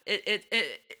 yeah,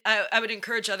 I would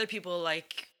encourage other people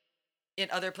in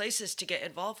other places to get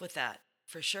involved with that,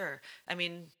 for sure. I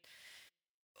mean,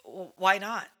 why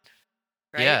not?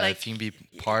 Right? Yeah, if you can be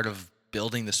part of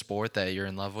building the sport that you're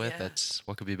in love with, Yeah. that's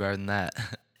what could be better than that.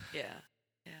 Yeah.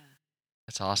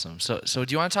 That's awesome. So do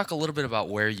you want to talk a little bit about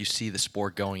where you see the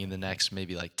sport going in the next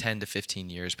maybe 10 to 15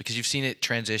 years? Because you've seen it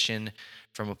transition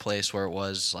from a place where it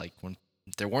was when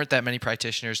there weren't that many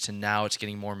practitioners to now it's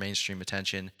getting more mainstream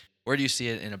attention. Where do you see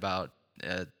it in about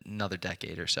another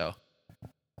decade or so?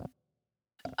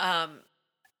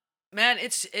 Man,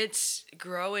 it's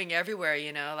growing everywhere,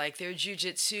 there are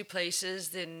jiu-jitsu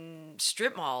places in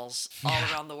strip malls all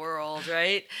around the world,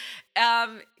 right?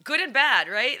 Good and bad,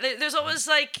 right? There's always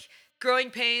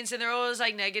growing pains, and there are always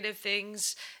negative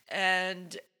things.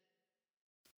 And,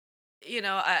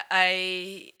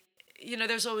 I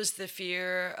there's always the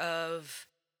fear of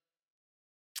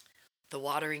the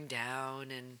watering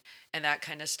down and that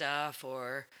kind of stuff,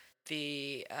 or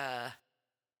the,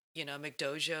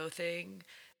 McDojo thing.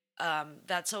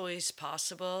 That's always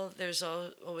possible. There's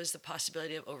always the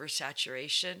possibility of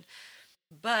oversaturation.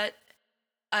 But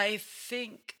I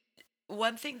think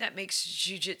one thing that makes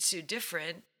jiu-jitsu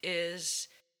different is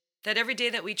that every day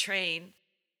that we train,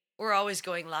 we're always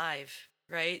going live,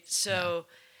 right? So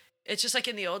it's just like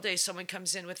in the old days, someone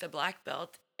comes in with a black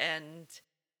belt, and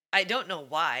I don't know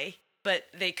why, but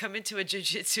they come into a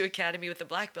jiu-jitsu academy with a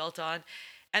black belt on,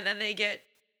 and then they get,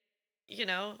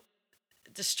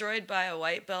 destroyed by a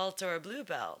white belt or a blue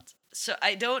belt. So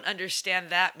I don't understand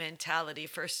that mentality,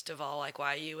 first of all,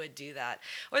 why you would do that.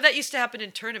 Or that used to happen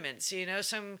in tournaments,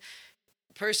 some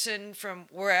person from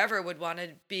wherever would want to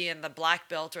be in the black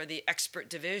belt or the expert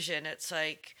division. It's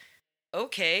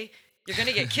okay, you're going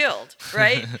to get killed,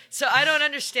 right? So I don't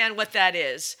understand what that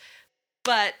is.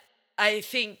 But I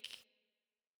think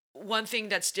one thing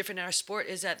that's different in our sport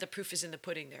is that the proof is in the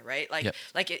pudding there, right?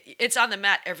 It's on the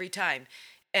mat every time.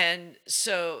 And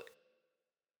so,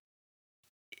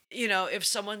 if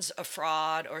someone's a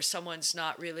fraud or someone's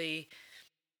not really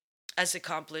as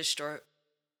accomplished or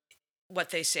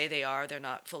what they say they are, they're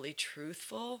not fully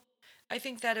truthful, I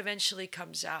think that eventually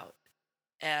comes out.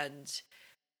 And,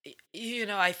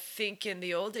 I think in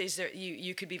the old days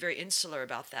you could be very insular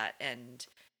about that. And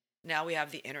now we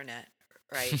have the internet,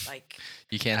 right?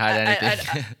 You can't hide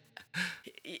anything.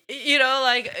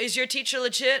 Is your teacher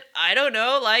legit? I don't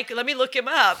know. Let me look him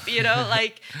up,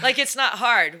 it's not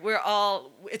hard.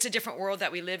 It's a different world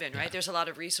that we live in, right? There's a lot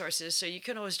of resources. So you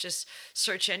can always just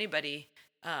search anybody.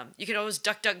 You can always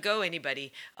DuckDuckGo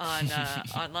anybody on,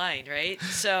 online, right?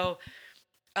 So,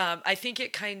 I think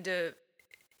it kind of,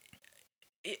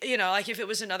 if it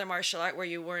was another martial art where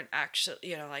you weren't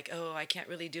actually, oh, I can't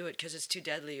really do it because it's too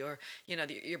deadly, or,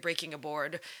 you're breaking a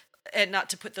board, and not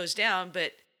to put those down,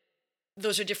 but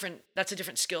those are different. That's a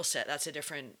different skill set. That's a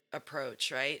different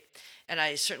approach, right? And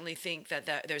I certainly think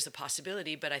that there's a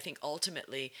possibility, but I think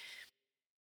ultimately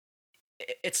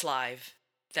it's live.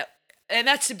 And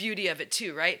that's the beauty of it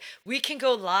too, right? We can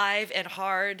go live and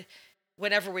hard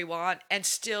whenever we want and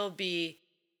still be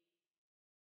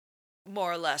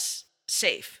more or less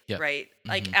safe, right?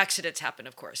 Accidents happen,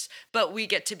 of course, but we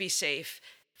get to be safe,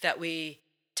 that we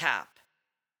tap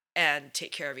and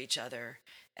take care of each other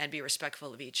and be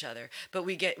respectful of each other. But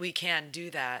we can do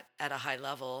that at a high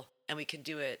level, and we can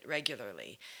do it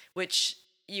regularly, which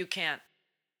you can't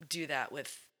do that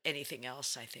with anything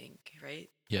else, I think, right?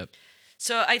 Yep.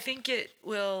 So I think it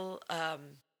will, I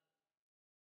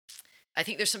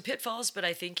think there's some pitfalls, but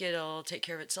I think it'll take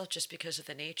care of itself just because of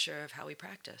the nature of how we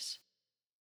practice.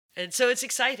 And so it's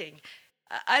exciting.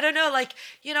 I don't know, like,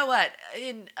 you know what,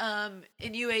 in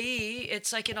UAE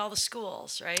it's like in all the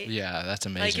schools, right? Yeah, that's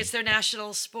Like amazing. it's their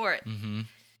national sport.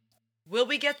 Will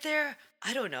we get there?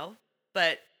 I don't know,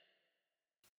 but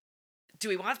do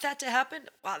we want that to happen?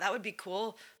 Wow, that would be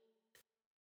cool.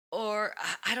 Or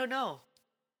I don't know.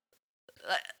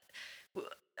 Uh,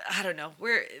 I don't know.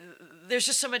 There's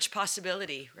just so much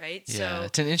possibility, right? Yeah, So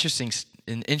it's an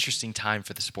interesting time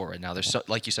for the sport right now. There's so,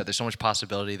 like you said, there's so much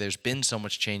possibility. There's been so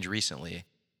much change recently,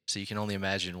 so you can only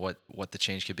imagine what the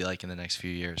change could be like in the next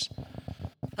few years.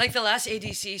 like the last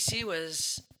ADCC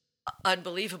was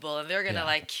unbelievable, and they're gonna Yeah.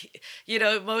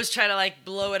 like, Mo's trying to like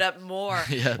blow it up more,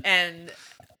 Yeah. and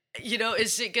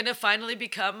is it gonna finally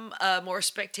become a more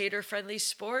spectator friendly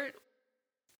sport?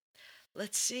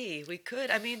 Let's see. We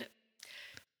could. I mean,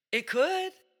 it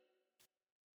could.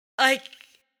 Like,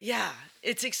 yeah,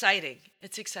 it's exciting.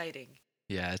 It's exciting.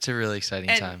 Yeah, it's a really exciting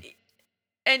And time.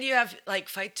 and you have like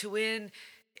Fight to Win,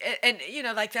 and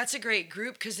like that's a great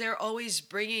group because they're always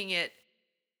bringing it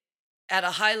at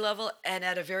a high level and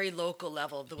at a very local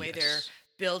level, the way they're Yes.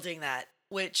 building that,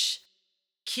 which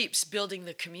keeps building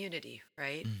the community,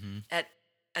 right? At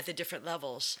the different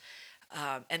levels,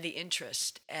 and the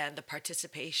interest and the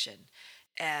participation,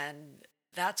 and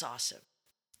that's awesome.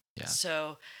 Yeah.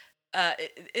 So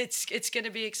it's going to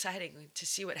be exciting to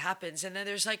see what happens. And then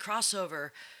there's like crossover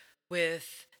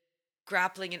with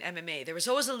grappling and MMA. There was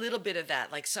always a little bit of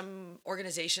that. Like some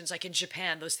organizations, like in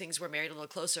Japan, those things were married a little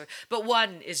closer. But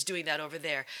one is doing that over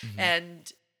there.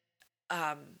 And,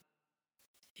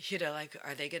 like,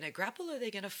 are they going to grapple or are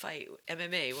they going to fight?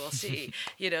 MMA, we'll see,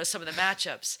 some of the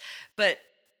matchups. But,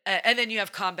 and then you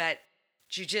have combat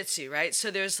jujitsu, right? So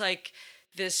there's like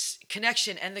this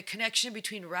connection, and the connection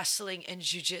between wrestling and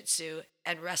jujitsu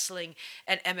and wrestling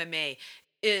and MMA.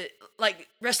 Like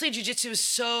wrestling jujitsu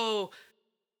is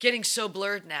getting so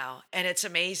blurred now, and it's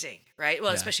amazing, right?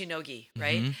 Well, Yeah. especially nogi,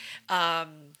 right?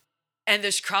 And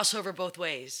there's crossover both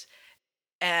ways,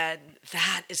 and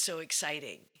that is so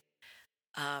exciting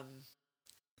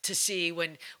to see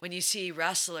when you see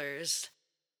wrestlers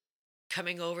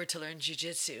coming over to learn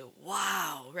jujitsu.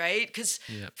 Wow, right? Because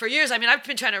Yep. for years, I mean, I've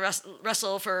been trying to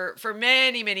wrestle for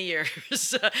many, many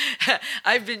years.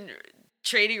 I've been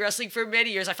training wrestling for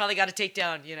many years. I finally got a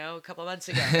takedown, a couple of months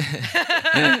ago.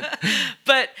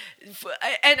 But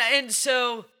and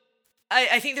so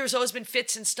I think there's always been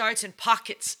fits and starts and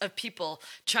pockets of people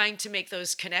trying to make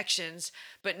those connections,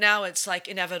 but now it's like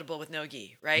inevitable with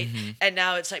no-gi, right? And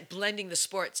now it's like blending the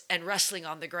sports and wrestling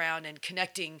on the ground and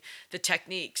connecting the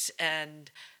techniques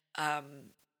and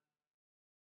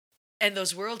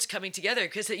those worlds coming together,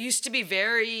 because it used to be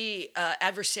very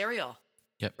adversarial.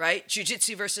 Yep. Right?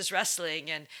 Jiu-jitsu versus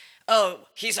wrestling, and oh,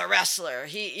 he's a wrestler.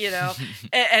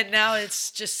 And now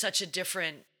it's just such a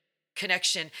different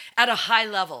connection at a high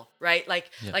level, right?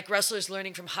 Like Yep. like wrestlers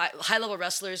learning from high level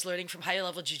wrestlers learning from high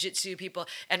level jiu-jitsu people,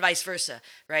 and vice versa,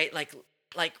 right? Like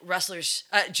wrestlers,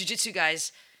 jiu-jitsu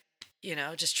guys,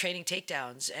 just training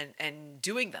takedowns and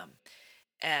doing them.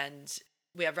 And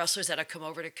we have wrestlers that have come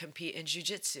over to compete in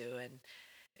jiu-jitsu, and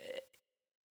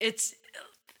it's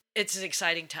an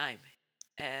exciting time.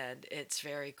 And it's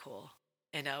very cool.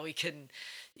 We can,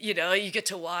 you get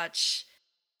to watch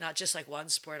not just like one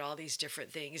sport, all these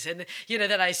different things. And,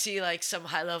 then I see like some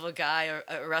high level guy or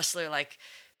a wrestler like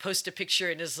post a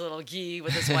picture in his little gi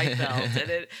with his white belt.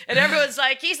 And everyone's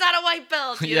like, he's not a white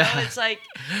belt. It's like,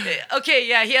 okay,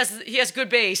 yeah, he has good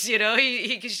base. He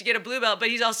should get a blue belt, but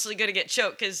he's also going to get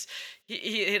choked because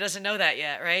he doesn't know that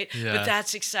yet. Right. Yeah. But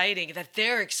that's exciting that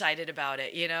they're excited about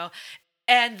it,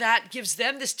 And that gives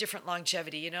them this different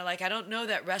longevity, like I don't know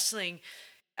that wrestling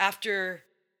after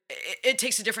it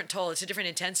takes a different toll. It's a different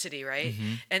intensity, right?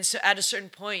 And so at a certain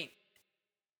point,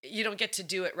 you don't get to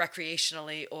do it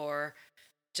recreationally or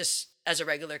just as a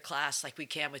regular class like we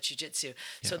can with jiu-jitsu. Yeah.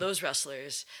 So those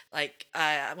wrestlers, like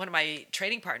one of my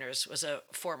training partners was a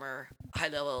former high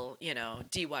level,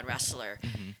 D1 wrestler.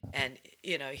 And,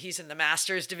 he's in the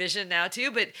masters division now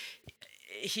too, but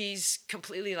he's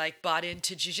completely like bought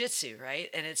into jiu-jitsu, right?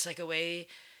 And it's like a way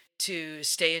to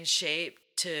stay in shape,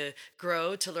 to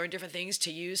grow, to learn different things,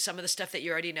 to use some of the stuff that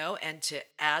you already know, and to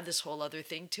add this whole other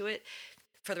thing to it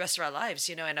for the rest of our lives,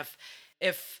 And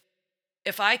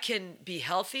if I can be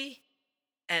healthy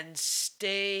and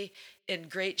stay in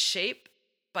great shape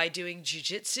by doing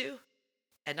jiu-jitsu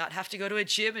and not have to go to a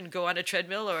gym and go on a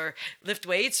treadmill or lift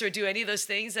weights or do any of those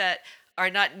things that are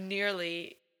not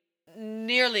nearly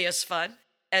as fun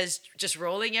as just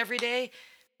rolling every day,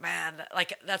 man,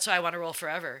 like that's why I want to roll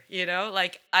forever,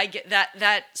 like I get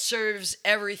that serves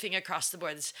everything across the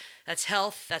board. That's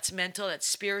health, that's mental, that's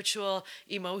spiritual,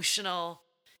 emotional,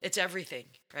 it's everything,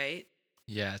 right?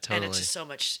 Yeah, And it's totally. just so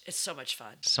much. It's so much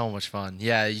fun. So much fun.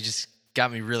 Yeah, you just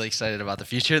got me really excited about the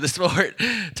future of the sport,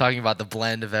 talking about the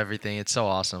blend of everything. It's so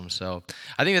awesome. So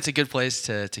I think that's a good place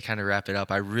to kind of wrap it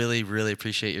up. I really, really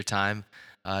appreciate your time.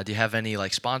 Do you have any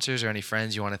like sponsors or any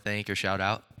friends you want to thank or shout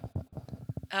out?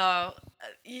 Oh,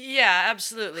 yeah,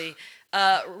 absolutely.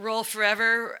 Roll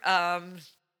Forever,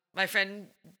 my friend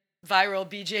Viral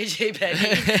BJJ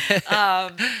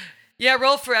Benny. Yeah,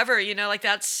 Roll Forever, like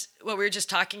that's what we were just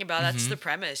talking about. That's Hmm. the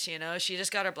premise, She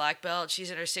just got her black belt. She's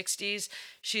in her 60s.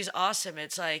 She's awesome.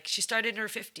 It's like she started in her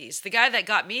 50s. The guy that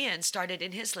got me in started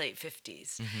in his late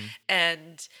 50s. Hmm.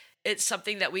 And it's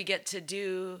something that we get to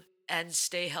do and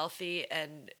stay healthy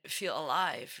and feel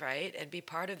alive, right? And be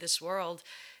part of this world.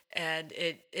 And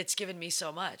it's given me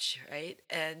so much, right?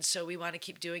 And so we want to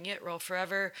keep doing it. Roll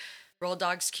Forever, Roll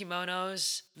Dogs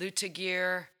kimonos, Luta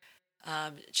gear.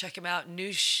 Check them out.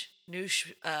 Noosh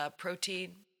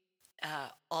protein,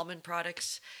 almond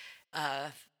products.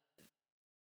 Uh,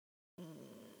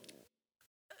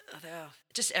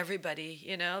 just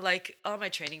everybody, like all my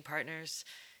training partners,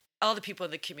 all the people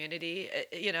in the community,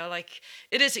 like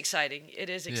it is exciting. It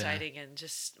is Yeah. exciting, and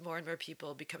just more and more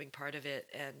people becoming part of it.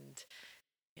 And,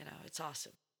 it's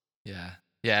awesome. Yeah.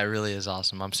 Yeah, it really is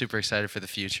awesome. I'm super excited for the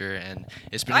future, and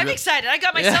it's been I'm real. excited. I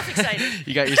got Yeah, myself excited.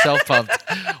 you got yourself pumped.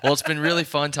 Well, it's been really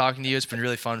fun talking to you. It's been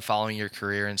really fun following your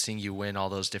career and seeing you win all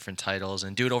those different titles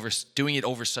and doing it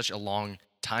over such a long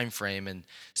time frame and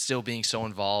still being so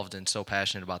involved and so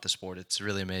passionate about the sport. It's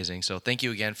really amazing. So thank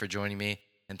you again for joining me,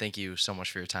 and thank you so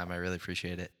much for your time. I really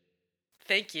appreciate it.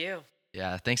 Thank you.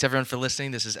 Yeah, thanks everyone for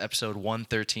listening. This is episode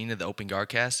 113 of the Open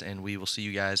GuardCast, and we will see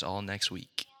you guys all next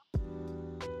week.